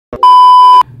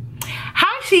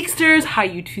Chicsters, hi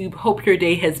YouTube, hope your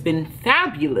day has been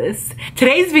fabulous.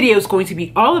 Today's video is going to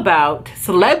be all about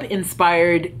celeb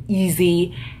inspired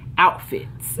easy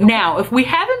outfits. Now, if we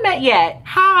haven't met yet,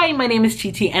 hi, my name is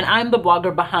Chi and I'm the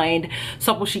blogger behind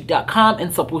supplechic.com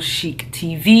and Supple Chic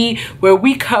TV, where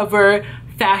we cover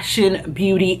fashion,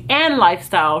 beauty, and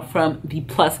lifestyle from the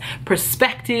plus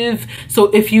perspective. So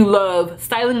if you love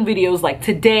styling videos like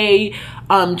today,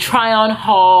 try on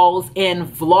hauls and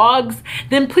vlogs,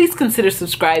 then please consider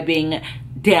subscribing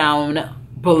down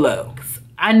below.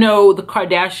 I know the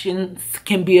Kardashians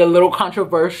can be a little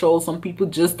controversial. Some people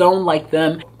just don't like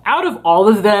them. Out of all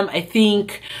of them, I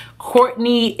think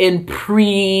Kourtney and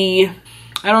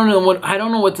I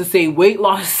don't know what to say, weight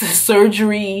loss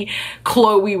surgery,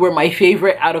 Khloe were my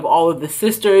favorite out of all of the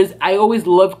sisters. I always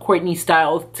loved Kourtney's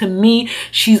style. To me,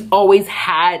 she's always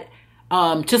had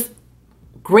just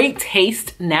great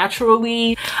taste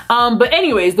naturally. But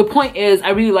anyways, the point is I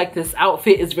really like this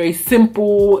outfit. It's very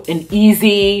simple and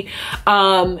easy.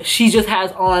 She just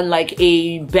has on like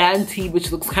a band tee,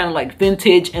 which looks kind of like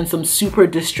vintage, and some super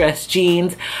distressed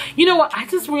jeans. You know what, I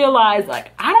just realized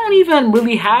like I don't even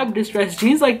really have distressed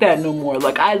jeans like that no more.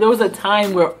 Like there was a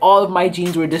time where all of my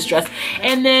jeans were distressed.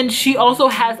 And then she also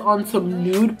has on some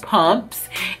nude pumps,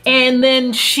 and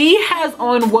then she has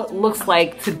on what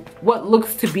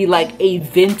looks to be like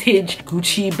a vintage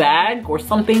Gucci bag or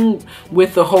something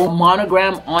with the whole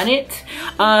monogram on it.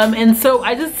 And so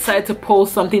I just decided to pull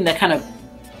something that kind of,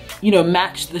 you know,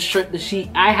 matched the shirt that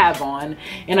I have on,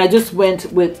 and I just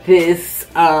went with this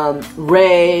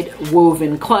red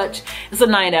woven clutch. It's a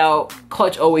night out,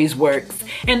 clutch always works,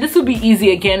 and this will be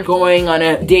easy again going on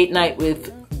a date night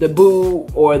with the boo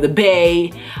or the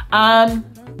bae.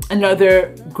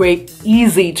 Another great,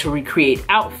 easy to recreate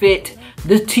outfit.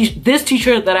 This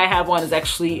t-shirt that I have on is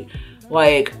actually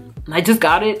like, I just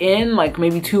got it in like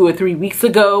maybe 2 or 3 weeks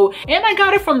ago, and I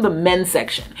got it from the men's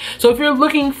section. So if you're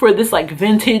looking for this like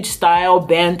vintage style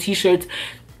band t-shirts,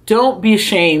 don't be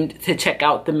ashamed to check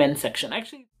out the men's section.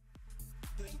 Actually,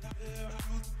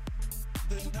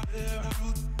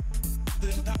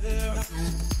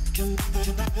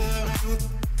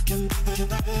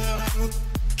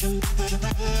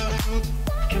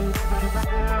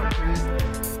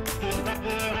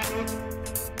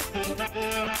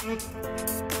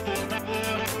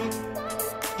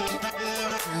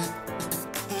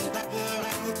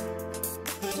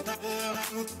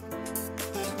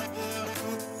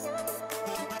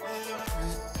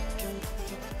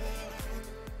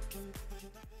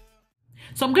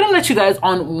 so I'm gonna let you guys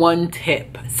on one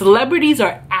tip. Celebrities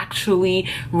are actually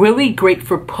really great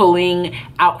for pulling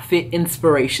outfit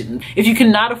inspiration. If you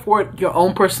cannot afford your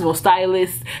own personal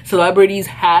stylist, celebrities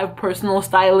have personal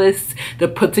stylists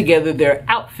that put together their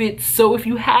outfits. So if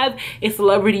you have a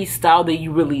celebrity style that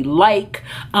you really like,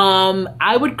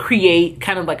 I would create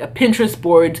kind of like a Pinterest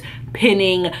board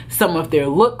pinning some of their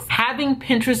looks. Having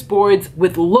Pinterest boards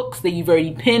with looks that you've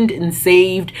already pinned and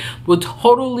saved will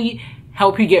totally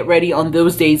help you get ready on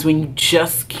those days when you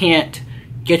just can't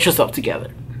get yourself together.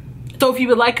 So if you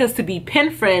would like us to be pin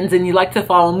friends and you'd like to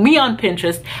follow me on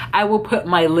Pinterest, I will put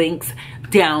my links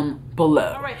down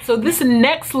below. All right, so this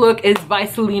next look is by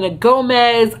Selena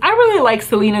Gomez. I really like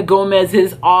Selena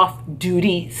Gomez's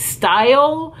off-duty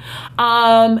style.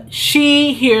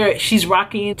 She's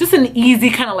rocking just an easy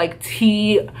kind of like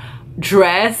tee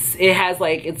dress. It has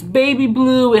like, it's baby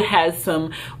blue, it has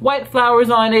some white flowers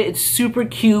on it, it's super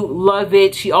cute, love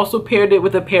it. She also paired it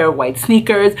with a pair of white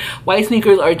sneakers. White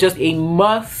sneakers are just a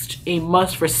must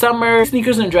for summer.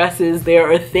 Sneakers and dresses,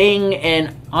 they're a thing,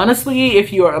 and honestly,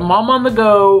 if you're a mom on the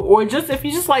go, or just if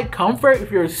you just like comfort,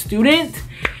 if you're a student,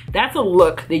 that's a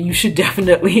look that you should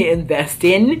definitely invest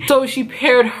in. So she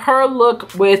paired her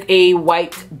look with a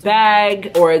white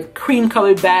bag or a cream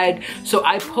colored bag. So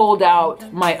I pulled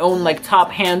out my own like top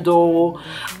handle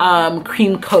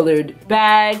cream colored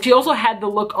bag. She also had the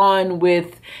look on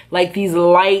with like these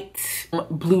light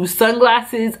blue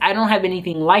sunglasses. I don't have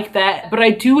anything like that, but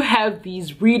I do have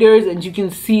these readers, and you can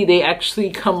see they actually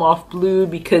come off blue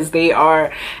because they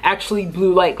are actually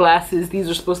blue light glasses. These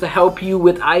are supposed to help you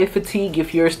with eye fatigue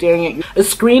if you're staring at a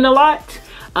screen a lot.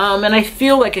 And I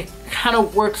feel like it kind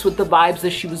of works with the vibes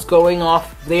that she was going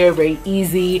off there. Very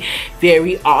easy,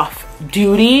 very off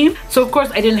duty. So of course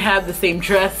I didn't have the same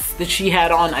dress that she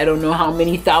had on. I don't know how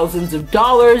many thousands of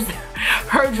dollars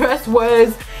her dress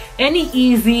was. Any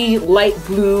easy light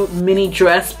blue mini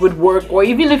dress would work, or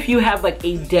even if you have like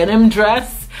a denim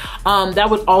dress, that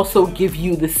would also give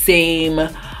you the same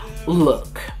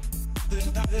look.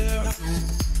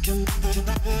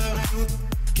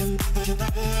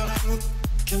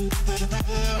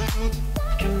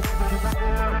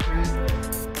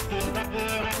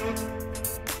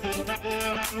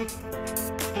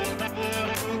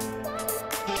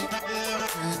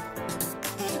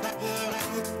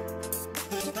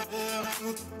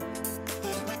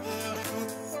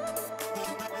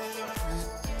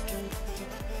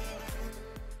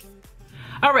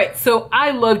 All right, so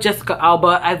I love Jessica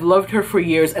Alba. I've loved her for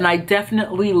years, and I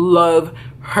definitely love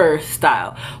her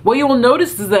style. What you'll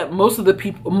notice is that most of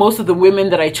the women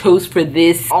that I chose for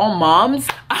this, all moms.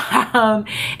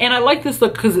 And I like this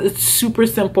look because it's super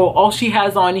simple. All she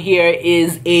has on here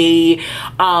is a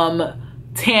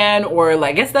tan, or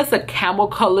I guess that's a camel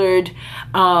colored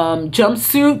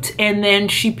jumpsuit, and then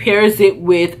she pairs it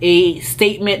with a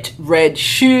statement red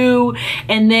shoe,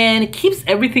 and then keeps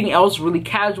everything else really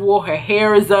casual. Her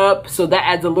hair is up, so that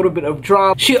adds a little bit of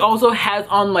drama. She also has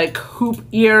on like hoop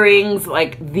earrings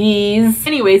like these.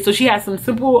 Anyway, so she has some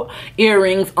simple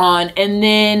earrings on, and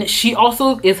then she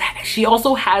also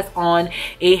has on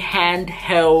a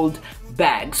handheld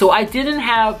bag. So I didn't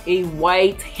have a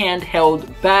white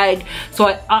handheld bag, so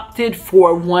I opted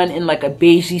for one in like a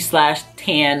beigey /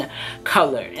 tan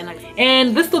color,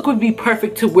 and this look would be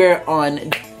perfect to wear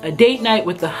on a date night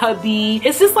with the hubby.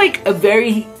 It's just like a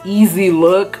very easy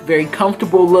look, very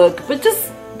comfortable look, but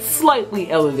just slightly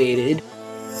elevated.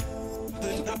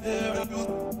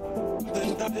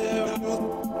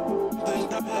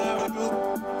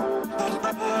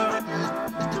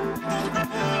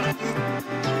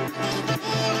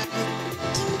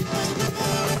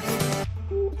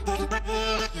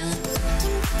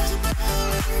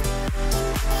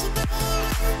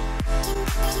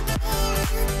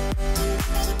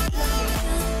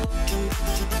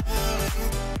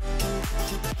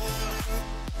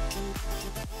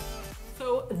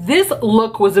 So this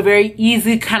look was a very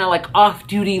easy kind of like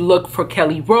off-duty look for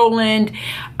Kelly Rowland,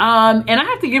 and I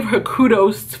have to give her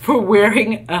kudos for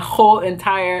wearing a whole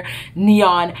entire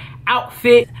neon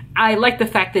outfit. I like the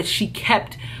fact that she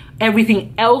kept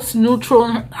everything else neutral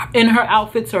in her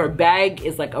outfit. So her bag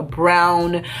is like a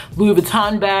brown Louis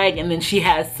Vuitton bag, and then she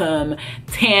has some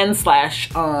tan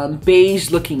 /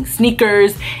 beige looking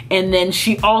sneakers, and then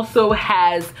she also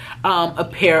has a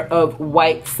pair of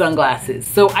white sunglasses.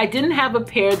 So I didn't have a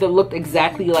pair that looked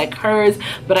exactly like hers,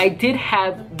 but I did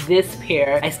have this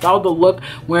pair. I styled the look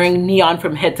wearing neon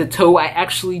from head to toe. I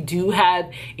actually do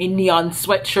have a neon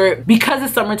sweatshirt. Because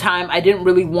it's summertime, I didn't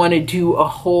really want to do a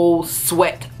whole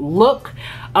sweat look.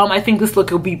 I think this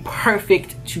look will be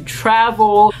perfect to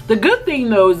travel. The good thing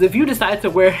though is if you decide to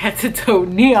wear head to toe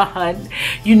neon,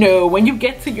 you know, when you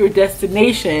get to your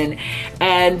destination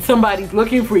and somebody's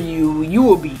looking for you, you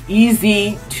will be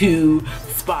easy to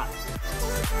spot.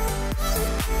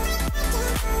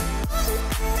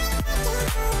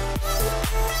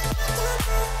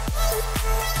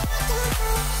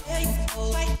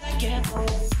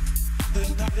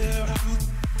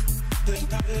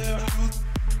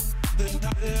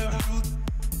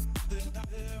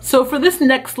 So for this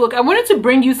next look, I wanted to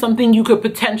bring you something you could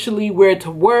potentially wear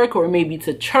to work or maybe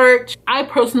to church. I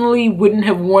personally wouldn't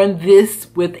have worn this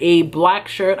with a black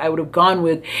shirt. I would have gone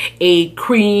with a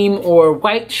cream or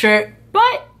white shirt,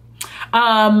 but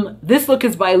this look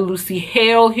is by Lucy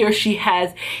Hale. Here she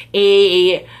has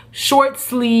a short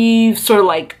sleeve, sort of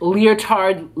like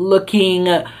leotard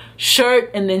looking shirt,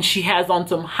 and then she has on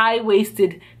some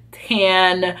high-waisted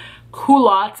tan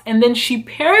culottes, and then she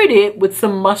paired it with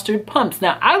some mustard pumps.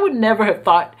 Now I would never have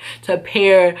thought to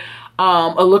pair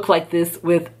a look like this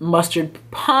with mustard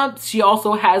pumps. She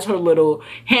also has her little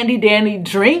handy dandy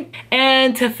drink,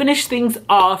 and to finish things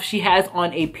off, she has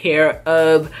on a pair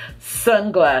of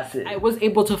sunglasses. I was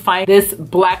able to find this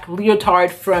black leotard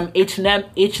from H&M.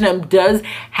 H&M does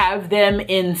have them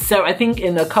in, so I think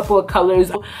in a couple of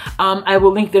colors. I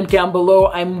will link them down below.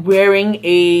 I'm wearing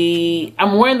the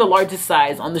largest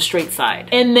size on the straight side.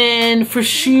 And then for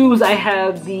shoes, I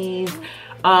have these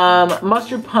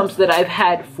mustard pumps that I've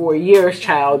had for years,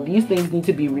 child. These things need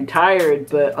to be retired,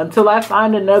 but until I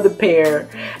find another pair,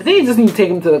 I think you just need to take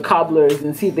them to the cobblers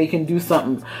and see if they can do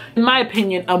something. In my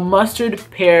opinion, a mustard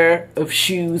pair of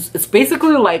shoes is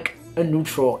basically like a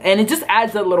neutral, and it just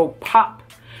adds a little pop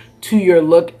to your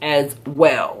look as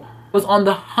well. I was on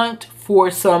the hunt for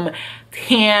some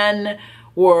tan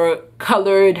or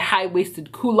colored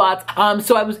high-waisted culottes,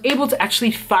 so I was able to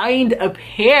actually find a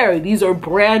pair. These are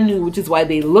brand new, which is why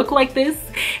they look like this,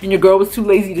 and your girl was too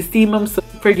lazy to steam them, so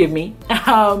forgive me.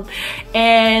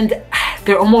 And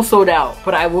they're almost sold out,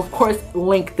 but I will of course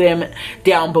link them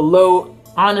down below.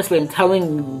 Honestly, I'm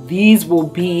telling you, these will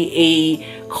be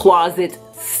a closet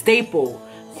staple.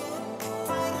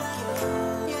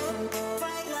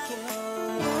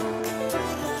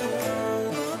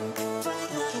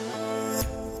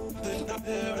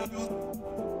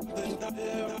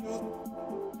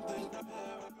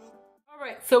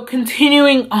 So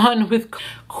continuing on with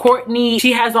Courtney,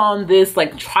 she has on this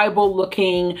like tribal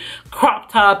looking crop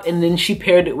top, and then she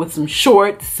paired it with some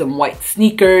shorts, some white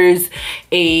sneakers,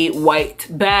 a white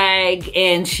bag,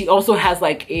 and she also has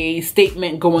like a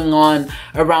statement going on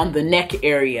around the neck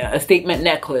area, a statement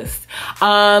necklace.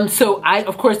 So I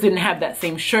of course didn't have that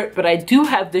same shirt, but I do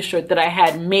have this shirt that I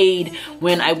had made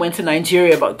when I went to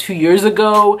Nigeria about 2 years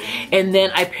ago, and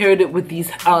then I paired it with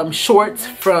these shorts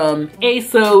from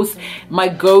ASOS, my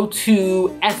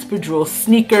go-to espadrille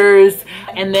sneakers,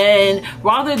 and then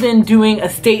rather than doing a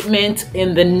statement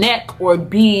in the neck or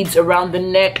beads around the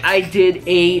neck, I did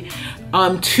a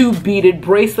 2 beaded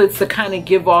bracelets to kind of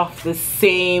give off the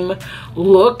same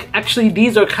look. Actually,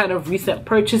 these are kind of recent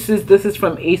purchases. This is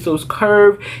from ASOS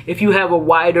Curve. If you have a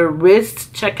wider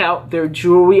wrist, check out their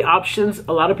jewelry options.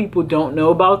 A lot of people don't know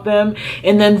about them.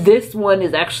 And then this one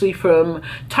is actually from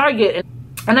Target,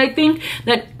 and I think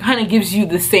that kind of gives you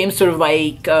the same sort of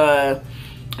like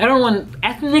I don't want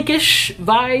ethnic-ish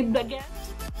vibe, I guess.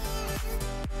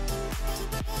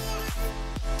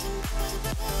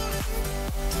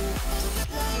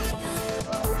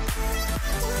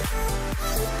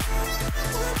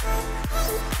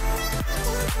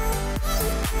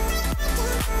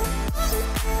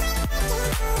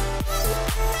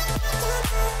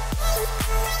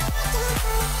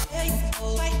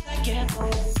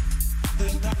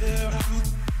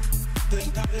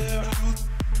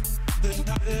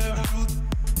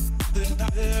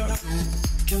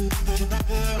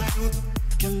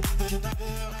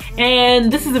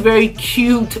 And this is a very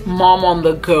cute mom on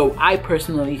the go, I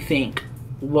personally think,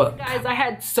 look. Guys, I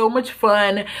had so much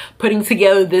fun putting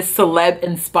together this celeb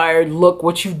inspired look.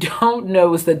 What you don't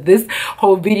know is that this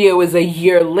whole video is a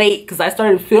year late because I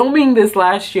started filming this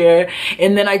last year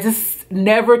and then I just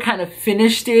never kind of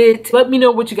finished it. Let me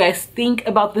know what you guys think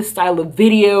about this style of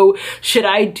video. Should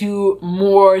I do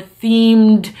more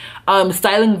themed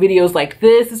styling videos like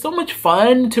this? It's so much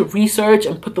fun to research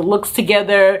and put the looks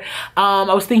together.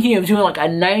 I was thinking of doing like a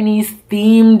 90s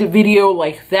themed video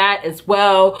like that as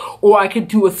well, or I could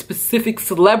do a specific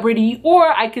celebrity, or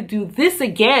I could do this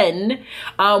again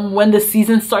when the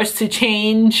season starts to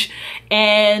change.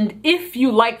 And if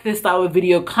you like this style of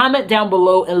video, comment down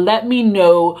below and let me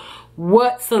know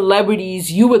what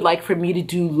celebrities you would like for me to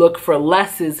do look for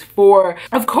lesses for.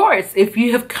 Of course, if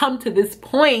you have come to this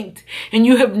point and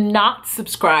you have not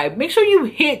subscribed, make sure you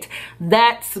hit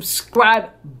that subscribe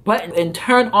button and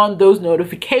turn on those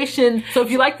notifications. So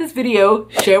if you like this video,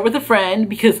 share it with a friend,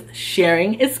 because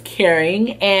sharing is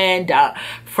caring, and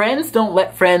friends don't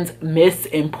let friends miss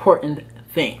important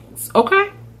things, okay?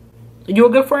 Are you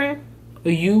a good friend?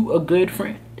 Are you a good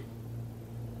friend?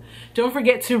 Don't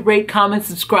forget to rate, comment,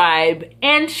 subscribe,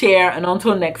 and share. And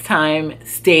until next time,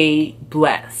 stay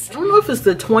blessed. I don't know if it's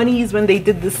the 20s when they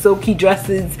did the silky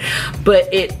dresses, but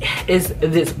it is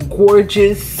this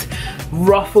gorgeous,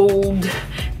 ruffled